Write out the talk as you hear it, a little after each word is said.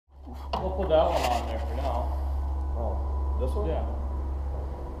We'll put that one on there for now. Oh, this one? Yeah.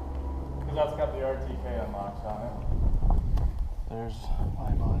 Because that's got the RTK unlocks on it. There's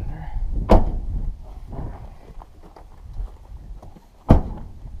my monitor.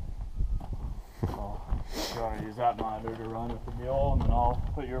 So, if you want to use that monitor to run with the mule, and then I'll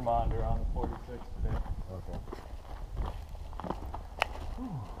put your monitor on the 46 today. Okay.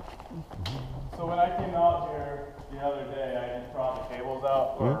 So when I came out here the other day, I just brought the cables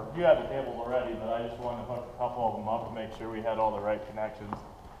out, or you had the cables already, but I just wanted to hook a couple of them up to make sure we had all the right connections.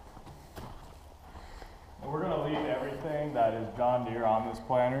 And we're going to leave everything that is John Deere on this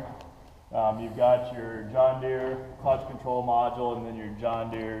planter. You've got your John Deere clutch control module and then your John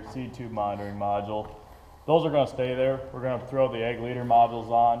Deere seed tube monitoring module. Those are going to stay there. We're going to throw the egg leader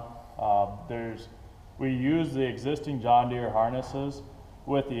modules on. We use the existing John Deere harnesses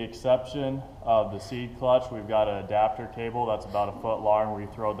with the exception of the seed clutch. We've got an adapter cable that's about a foot long. We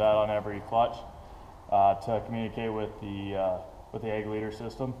throw that on every clutch to communicate with the egg leader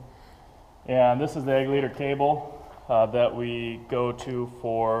system. And this is the egg leader cable that we go to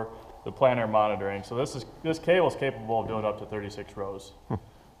for the planter monitoring. So this cable is capable of doing up to 36 rows.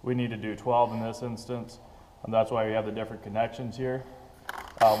 We need to do 12 in this instance, and that's why we have the different connections here.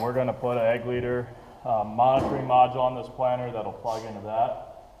 We're going to put an egg leader monitoring module on this planter that'll plug into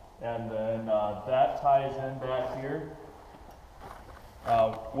that, and then that ties in back here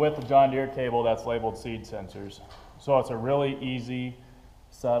with the John Deere cable that's labeled seed sensors. So it's a really easy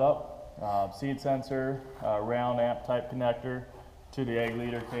setup. Seed sensor, round amp type connector to the egg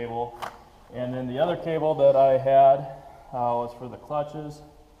leader cable, and then the other cable that I had was for the clutches,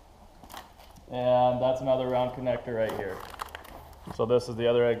 and that's another round connector right here. So this is the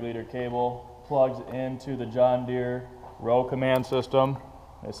other egg leader cable, plugs into the John Deere row command system.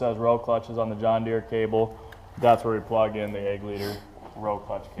 It says row clutches on the John Deere cable. That's where we plug in the egg leader row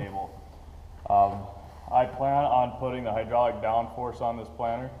clutch cable. I plan on putting the hydraulic downforce on this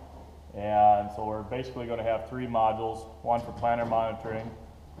planter. And so we're basically going to have 3 modules, one for planter monitoring,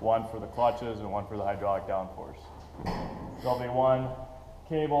 one for the clutches, and one for the hydraulic downforce. There'll be one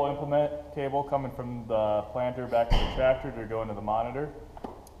implement cable coming from the planter back to the tractor to go into the monitor.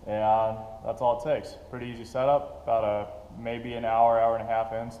 And that's all it takes. Pretty easy setup, about maybe an hour, hour and a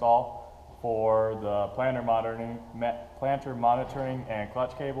half install for the planter monitoring and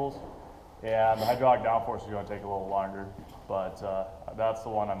clutch cables. And the hydraulic downforce is going to take a little longer, but that's the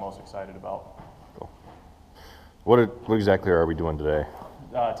one I'm most excited about. Cool. What exactly are we doing today?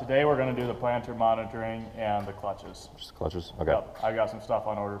 Today we're going to do the planter monitoring and the clutches. Just the clutches? Okay. Yep. I got some stuff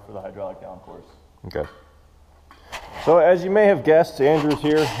on order for the hydraulic downforce. Okay. So as you may have guessed, Andrew's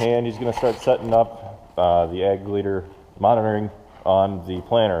here, and he's going to start setting up the egg leader monitoring on the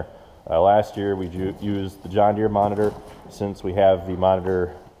planter. Last year we used the John Deere monitor. Since we have the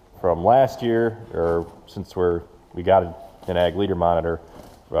monitor from last year, or since we got an ag leader monitor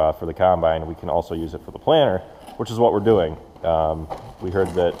for the combine, we can also use it for the planter, which is what we're doing. We heard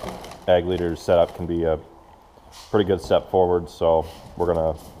that ag leader's setup can be a pretty good step forward, so we're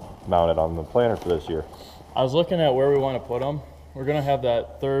going to mount it on the planter for this year. I was looking at where we want to put them. We're going to have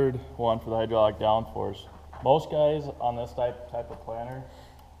that third one for the hydraulic downforce. Most guys on this type of planter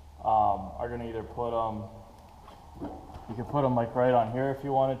are going to either put them, you could put them like right on here if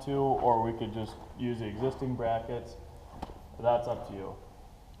you wanted to, or we could just use the existing brackets. That's up to you.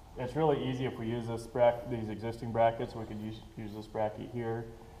 It's really easy if we use these existing brackets. We could use this bracket here.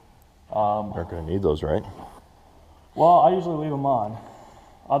 Aren't going to need those, right? Well, I usually leave them on.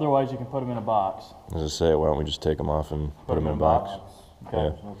 Otherwise, you can put them in a box. As I say, why don't we just take them off and put them in a box? Okay. Yeah.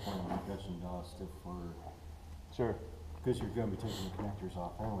 There's no point in catching dust if we're... Sure. Because you're going to be taking the connectors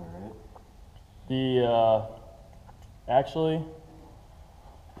off anyway, right? Actually,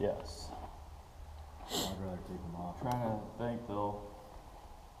 yes. I'd rather take them off. Trying to think though.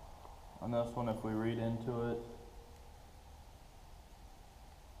 On this one, if we read into it,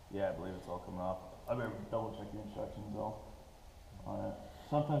 yeah, I believe it's all coming off. I better double check the instructions though on it.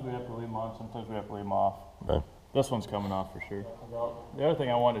 Sometimes we have to leave them on, sometimes we have to leave them off. Okay. This one's coming off for sure. The other thing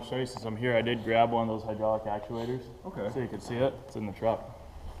I wanted to show you since I'm here, I did grab one of those hydraulic actuators. Okay. So you can see it. It's in the truck.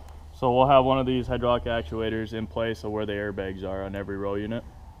 So we'll have one of these hydraulic actuators in place of where the airbags are on every row unit.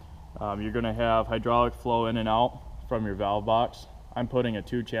 You're going to have hydraulic flow in and out from your valve box. I'm putting a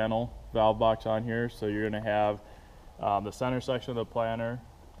 2-channel valve box on here, so you're going to have the center section of the planter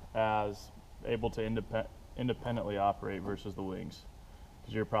as able to independently operate versus the wings,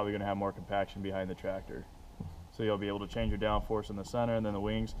 because you're probably going to have more compaction behind the tractor. So you'll be able to change your downforce in the center and then the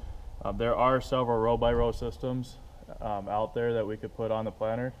wings. There are several row-by-row systems out there that we could put on the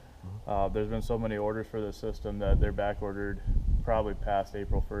planter. There's been so many orders for this system that they're back ordered probably past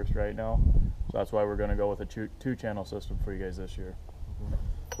April 1st right now. So that's why we're going to go with a two-channel system for you guys this year.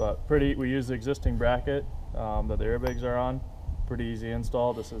 But we use the existing bracket that the airbags are on. Pretty easy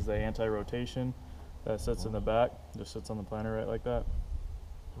install. This is the anti-rotation that sits in the back. Just sits on the planter right like that.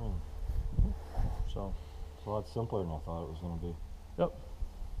 So It's a lot simpler than I thought it was going to be. yep.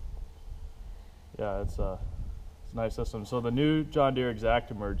 Yeah, it's a nice system. So the new John Deere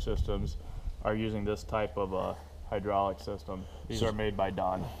ExactEmerge systems are using this type of a hydraulic system. These are made by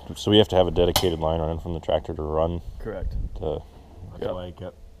Don. So we have to have a dedicated line running from the tractor to run Correct. to. That's why he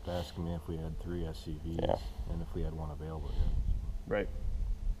kept asking me if we had 3 SCVs and if we had one available yet. Right.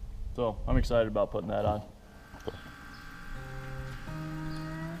 So I'm excited about putting that on.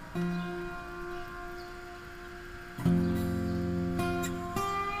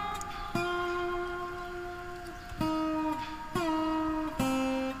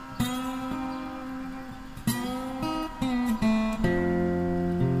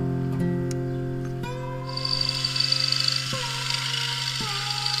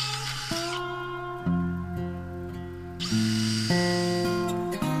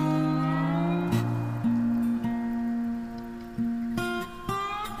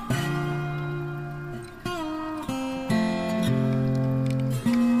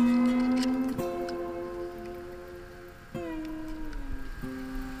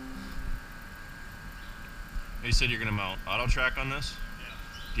 You said you're going to mount Autotrac on this? Yeah.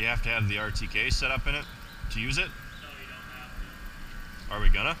 Do you have to have the RTK set up in it to use it? No, you don't have to. Are we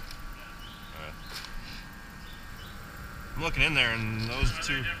gonna? Yeah. Alright. I'm looking in there and those Are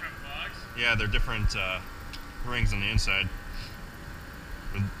two. they different plugs? Yeah, they're different rings on the inside.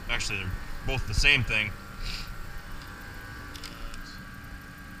 But actually, they're both the same thing.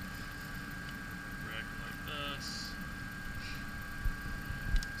 Brick like this.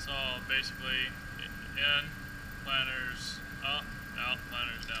 So basically, in, planters up, out,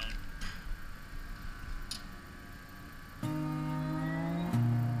 planters down.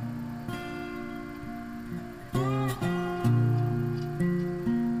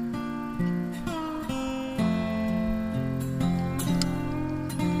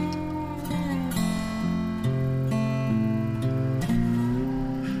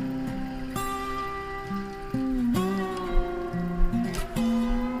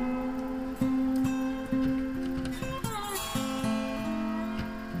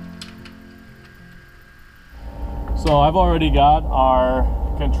 So I've already got our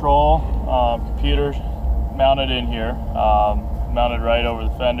control computer mounted in here, mounted right over the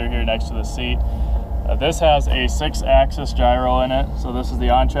fender here next to the seat. This has a 6-axis gyro in it, so this is the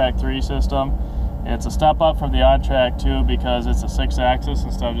OnTrac 3 system. It's a step up from the OnTrac 2 because it's a 6-axis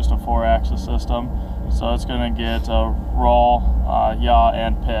instead of just a 4-axis system. So it's going to get a roll, yaw,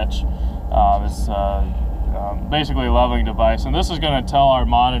 and pitch. It's basically a leveling device, and this is going to tell our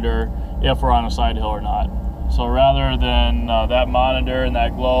monitor if we're on a side hill or not. So rather than that monitor and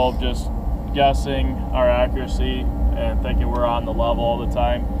that globe just guessing our accuracy and thinking we're on the level all the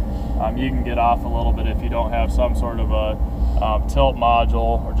time, you can get off a little bit if you don't have some sort of a tilt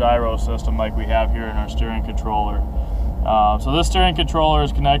module or gyro system like we have here in our steering controller. So this steering controller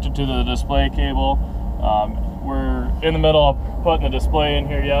is connected to the display cable. We're in the middle of putting the display in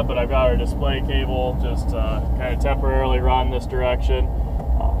here yet, but I've got our display cable just kind of temporarily run this direction.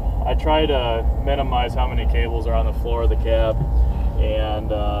 I try to minimize how many cables are on the floor of the cab, and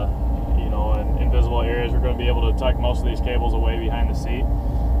you know, in invisible areas, we're going to be able to tuck most of these cables away behind the seat.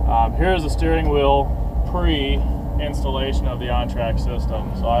 Here's the steering wheel pre-installation of the OnTrac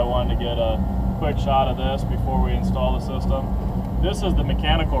system. So I wanted to get a quick shot of this before we install the system. This is the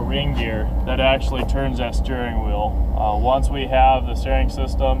mechanical ring gear that actually turns that steering wheel. Once we have the steering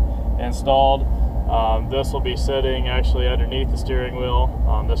system installed, this will be sitting actually underneath the steering wheel.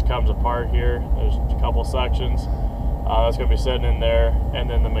 This comes apart here. There's a couple sections. That's going to be sitting in there, and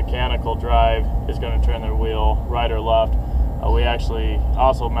then the mechanical drive is going to turn the wheel right or left. We actually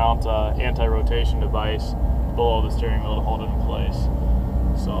also mount an anti-rotation device below the steering wheel to hold it in place.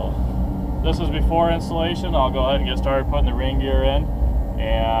 So this is before installation. I'll go ahead and get started putting the ring gear in,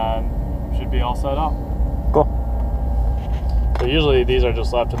 and should be all set up. Cool. So usually these are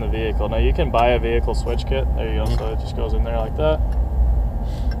just left in the vehicle. Now you can buy a vehicle switch kit. There you go. So it just goes in there like that.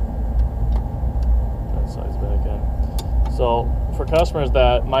 That side's back in. So for customers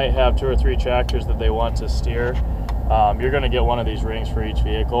that might have 2 or 3 tractors that they want to steer, you're going to get one of these rings for each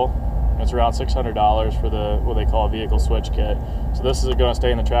vehicle. It's around $600 for the what they call a vehicle switch kit. So this is going to stay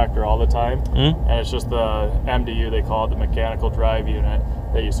in the tractor all the time, and it's just the MDU, they call it, the mechanical drive unit,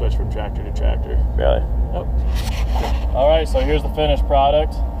 that you switch from tractor to tractor. Really? Yep. All right, so here's the finished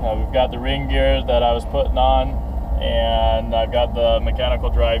product. We've got the ring gear that I was putting on, and I've got the mechanical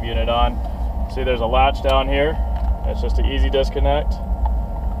drive unit on. See, there's a latch down here. It's just an easy disconnect.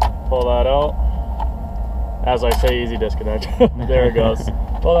 Pull that out. As I say, easy disconnect. There it goes.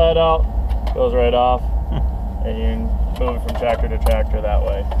 Pull that out, goes right off, and you can move it from tractor to tractor that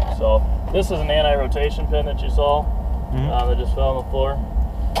way. So this is an anti-rotation pin that you saw that just fell on the floor.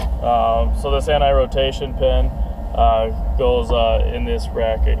 So this anti-rotation pin goes in this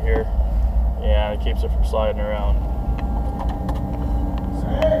bracket here, and it keeps it from sliding around.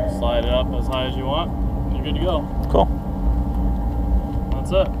 So slide it up as high as you want, and you're good to go. Cool.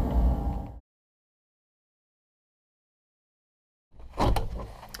 That's it.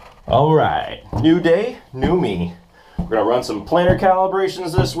 All right, new day, new me. We're gonna run some planer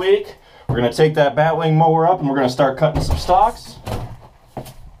calibrations this week. We're gonna take that batwing mower up and we're gonna start cutting some stocks.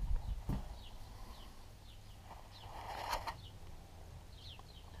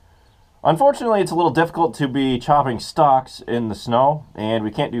 Unfortunately, it's a little difficult to be chopping stocks in the snow, and we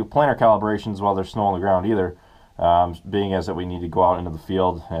can't do planer calibrations while there's snow on the ground either, being as that we need to go out into the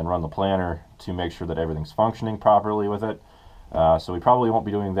field and run the planer to make sure that everything's functioning properly with it. So we probably won't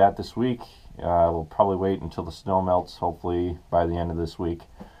be doing that this week. We'll probably wait until the snow melts, hopefully by the end of this week.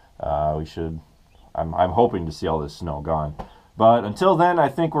 I'm hoping to see all this snow gone. But until then, I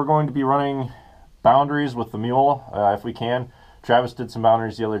think we're going to be running boundaries with the mule if we can. Travis did some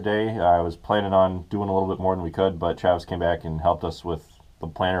boundaries the other day. I was planning on doing a little bit more than we could, but Travis came back and helped us with the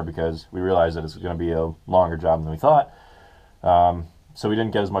planer because we realized that it's going to be a longer job than we thought. So we didn't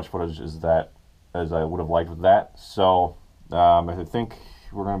get as much footage as I would have liked with that. So I think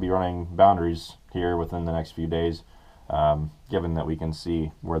we're going to be running boundaries here within the next few days, given that we can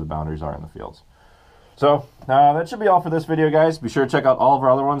see where the boundaries are in the fields. So that should be all for this video, guys. Be sure to check out all of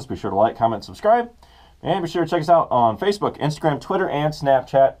our other ones. Be sure to like, comment, subscribe. And be sure to check us out on Facebook, Instagram, Twitter, and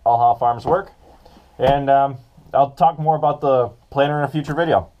Snapchat, all how farms work. And I'll talk more about the planer in a future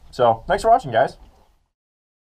video. So thanks for watching, guys.